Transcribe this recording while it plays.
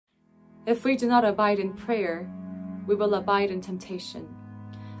If we do not abide in prayer, we will abide in temptation.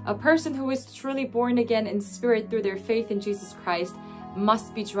 A person who is truly born again in spirit through their faith in Jesus Christ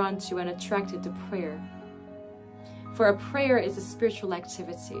must be drawn to and attracted to prayer. For a prayer is a spiritual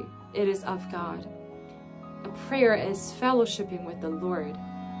activity. It is of God. A prayer is fellowshipping with the Lord,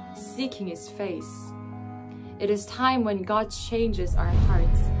 seeking His face. It is time when God changes our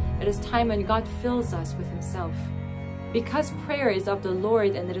hearts. It is time when God fills us with Himself. Because prayer is of the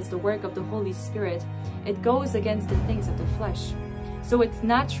Lord and it is the work of the Holy Spirit, it goes against the things of the flesh. So it's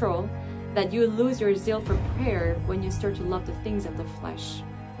natural that you lose your zeal for prayer when you start to love the things of the flesh.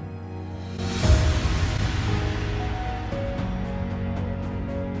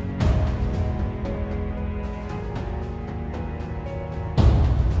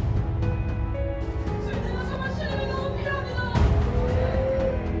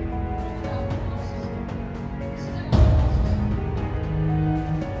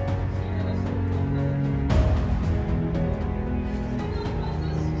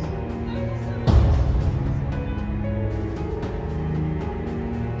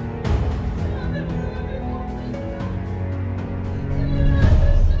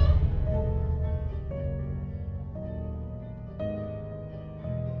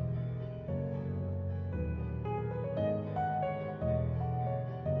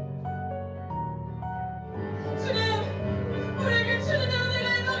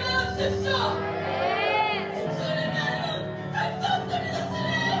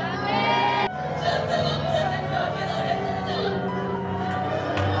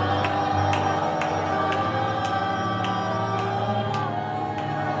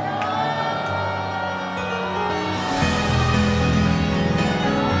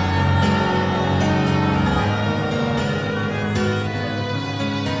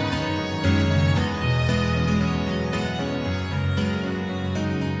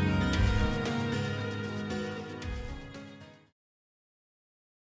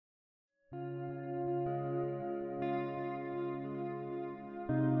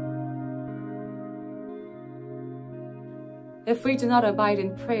 If we do not abide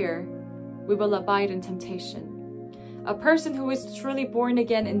in prayer, we will abide in temptation. A person who is truly born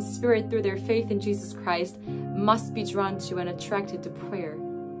again in spirit through their faith in Jesus Christ must be drawn to and attracted to prayer.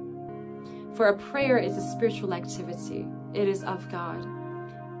 For a prayer is a spiritual activity. It is of God.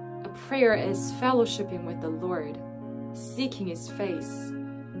 A prayer is fellowshipping with the Lord, seeking His face.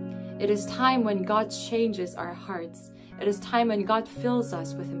 It is time when God changes our hearts. It is time when God fills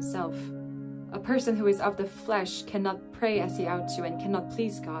us with Himself. A person who is of the flesh cannot pray as he ought to and cannot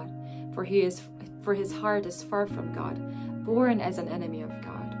please God, for his heart is far from God, born as an enemy of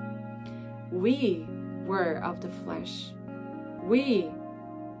God. We were of the flesh. We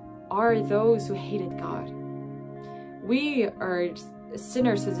are those who hated God. We are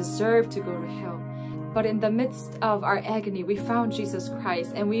sinners who deserve to go to hell. But in the midst of our agony, we found Jesus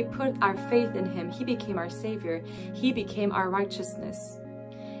Christ and we put our faith in Him. He became our Savior. He became our righteousness.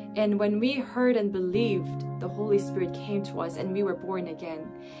 And when we heard and believed, the Holy Spirit came to us and we were born again.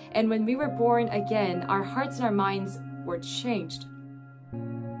 And when we were born again, our hearts and our minds were changed.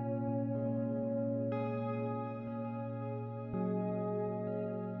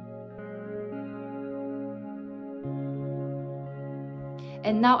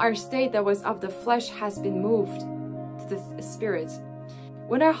 And now our state that was of the flesh has been moved to the Spirit.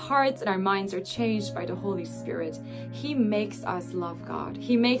 When our hearts and our minds are changed by the Holy Spirit, He makes us love God.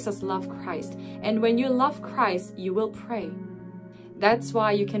 He makes us love Christ. And when you love Christ, you will pray. That's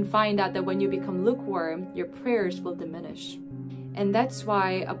why you can find out that when you become lukewarm, your prayers will diminish. And that's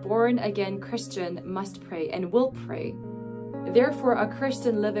why a born-again Christian must pray and will pray. Therefore, a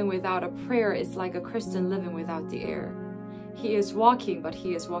Christian living without a prayer is like a Christian living without the air. He is walking, but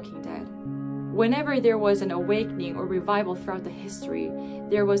he is walking dead. Whenever there was an awakening or revival throughout the history,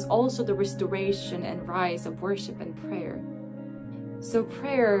 there was also the restoration and rise of worship and prayer. So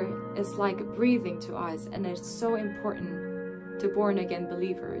prayer is like breathing to us, and it's so important to born-again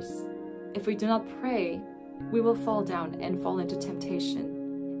believers. If we do not pray, we will fall down and fall into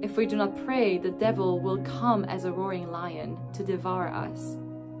temptation. If we do not pray, the devil will come as a roaring lion to devour us.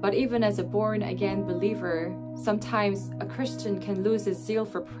 But even as a born-again believer, sometimes a Christian can lose his zeal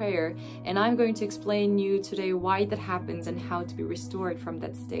for prayer, and I'm going to explain you today why that happens and how to be restored from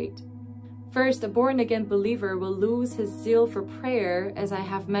that state. First, a born-again believer will lose his zeal for prayer, as I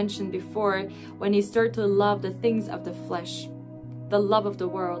have mentioned before, when he starts to love the things of the flesh, the love of the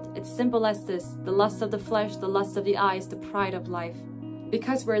world. It's simple as this: the lust of the flesh, the lust of the eyes, the pride of life.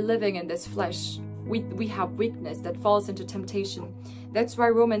 Because we're living in this flesh, we have weakness that falls into temptation. That's why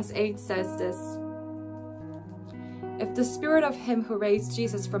Romans 8 says this: If the spirit of him who raised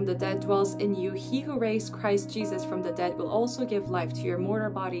Jesus from the dead dwells in you, he who raised Christ Jesus from the dead will also give life to your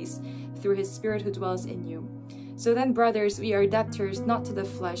mortal bodies through his spirit who dwells in you. So then, brothers, we are debtors not to the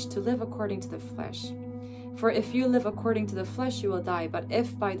flesh, to live according to the flesh. For if you live according to the flesh, you will die. But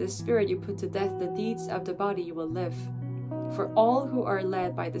if by the Spirit you put to death the deeds of the body, you will live. For all who are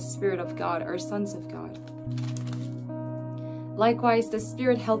led by the Spirit of God are sons of God. Likewise, the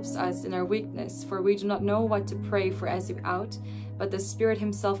Spirit helps us in our weakness, for we do not know what to pray for as we ought, but the Spirit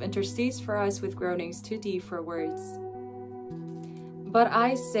himself intercedes for us with groanings too deep for words. But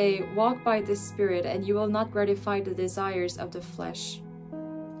I say, walk by the Spirit, and you will not gratify the desires of the flesh.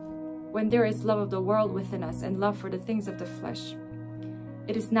 When there is love of the world within us and love for the things of the flesh,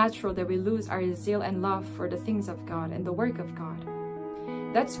 it is natural that we lose our zeal and love for the things of God and the work of God.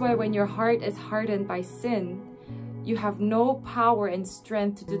 That's why when your heart is hardened by sin, you have no power and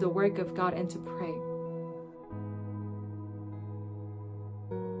strength to do the work of God and to pray.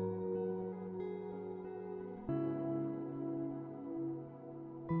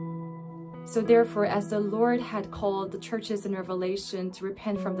 So therefore, as the Lord had called the churches in Revelation to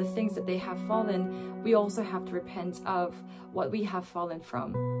repent from the things that they have fallen, we also have to repent of what we have fallen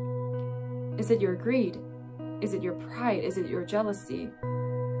from. Is it your greed? Is it your pride? Is it your jealousy?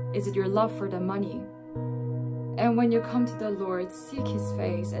 Is it your love for the money? And when you come to the Lord, seek his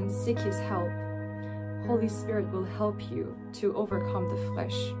face and seek his help. Holy Spirit will help you to overcome the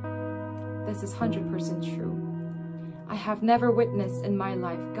flesh. This is 100% true. I have never witnessed in my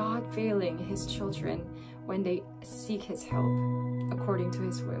life God failing his children when they seek his help according to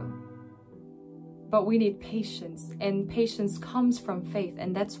his will. But we need patience, and patience comes from faith,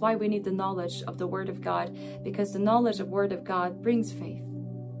 and that's why we need the knowledge of the Word of God, because the knowledge of the Word of God brings faith.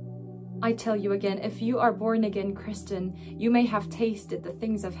 I tell you again, if you are born again Christian, you may have tasted the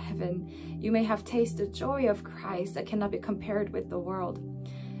things of heaven. You may have tasted the joy of Christ that cannot be compared with the world,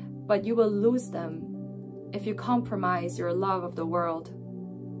 but you will lose them if you compromise your love of the world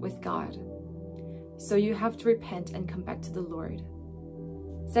with God. So you have to repent and come back to the Lord.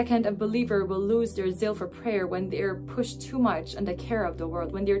 Second, a believer will lose their zeal for prayer when they're pushed too much on the care of the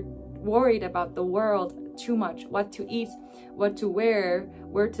world, when they're worried about the world too much, what to eat, what to wear,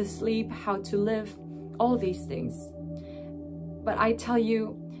 where to sleep, how to live, all these things. But I tell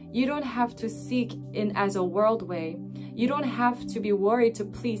you, you don't have to seek in as a world way. You don't have to be worried to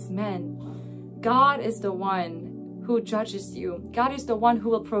please men. God is the one who judges you. God is the one who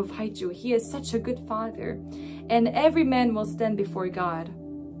will provide you. He is such a good Father. And every man will stand before God.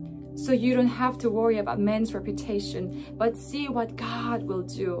 So you don't have to worry about men's reputation, but see what God will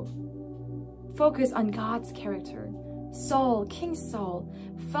do. Focus on God's character. Saul, King Saul,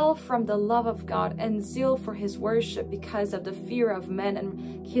 fell from the love of God and zeal for his worship because of the fear of men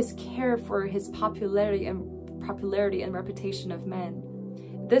and his care for his popularity and reputation of men.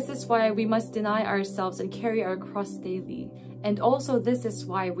 This is why we must deny ourselves and carry our cross daily. And also this is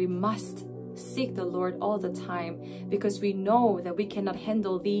why we must seek the Lord all the time, because we know that we cannot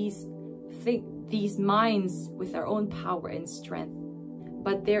handle these minds with our own power and strength.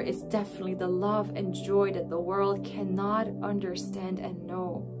 But there is definitely the love and joy that the world cannot understand and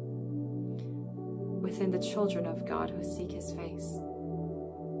know within the children of God who seek his face.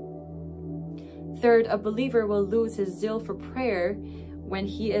 Third, a believer will lose his zeal for prayer when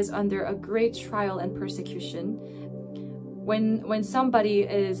he is under a great trial and persecution. When somebody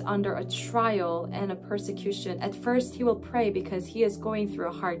is under a trial and a persecution, at first he will pray because he is going through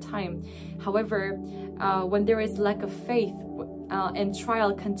a hard time. However, when there is lack of faith and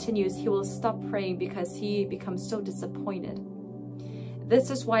trial continues, he will stop praying because he becomes so disappointed. This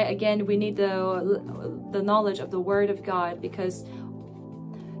is why, again, we need the knowledge of the Word of God, because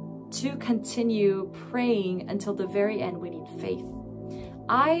to continue praying until the very end, we need faith.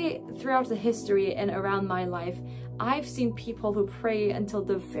 Throughout the history and around my life, I've seen people who pray until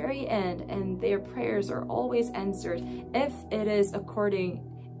the very end and their prayers are always answered if it is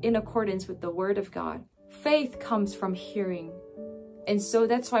in accordance with the Word of God. Faith comes from hearing. And so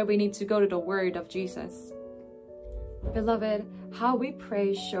that's why we need to go to the Word of Jesus. Beloved, how we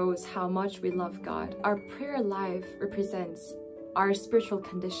pray shows how much we love God. Our prayer life represents our spiritual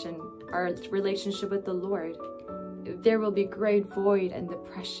condition, our relationship with the Lord. There will be great void and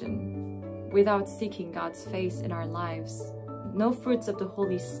depression without seeking God's face in our lives. No fruits of the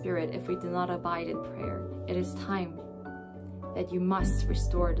Holy Spirit if we do not abide in prayer. It is time that you must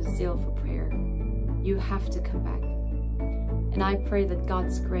restore the zeal for prayer. You have to come back. And I pray that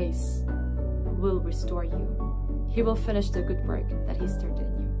God's grace will restore you. He will finish the good work that He started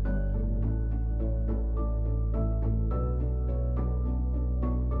in you.